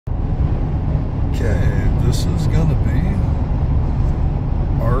This is gonna be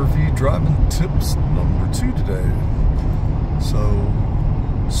RV driving tips number 2 today. So,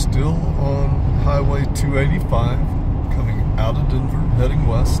 still on Highway 285, coming out of Denver, heading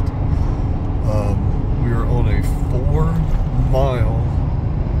west. We are on a 4-mile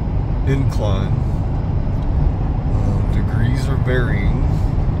incline. Degrees are varying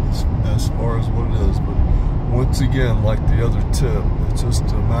as far as what it is, but once again, like the other tip, it's just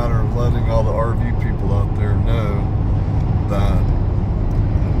a matter of letting all the RV people out there know that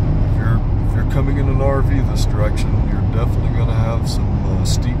if you're coming in an RV this direction, you're definitely going to have some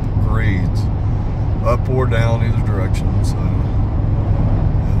steep grades, up or down either direction. So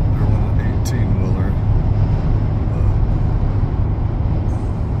they're on an 18-wheeler.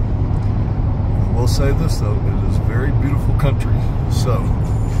 I will say this though, it is very beautiful country. So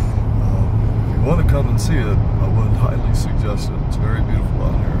if you want to come and see it, I would highly suggest it. It's very beautiful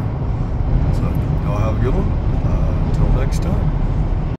out here.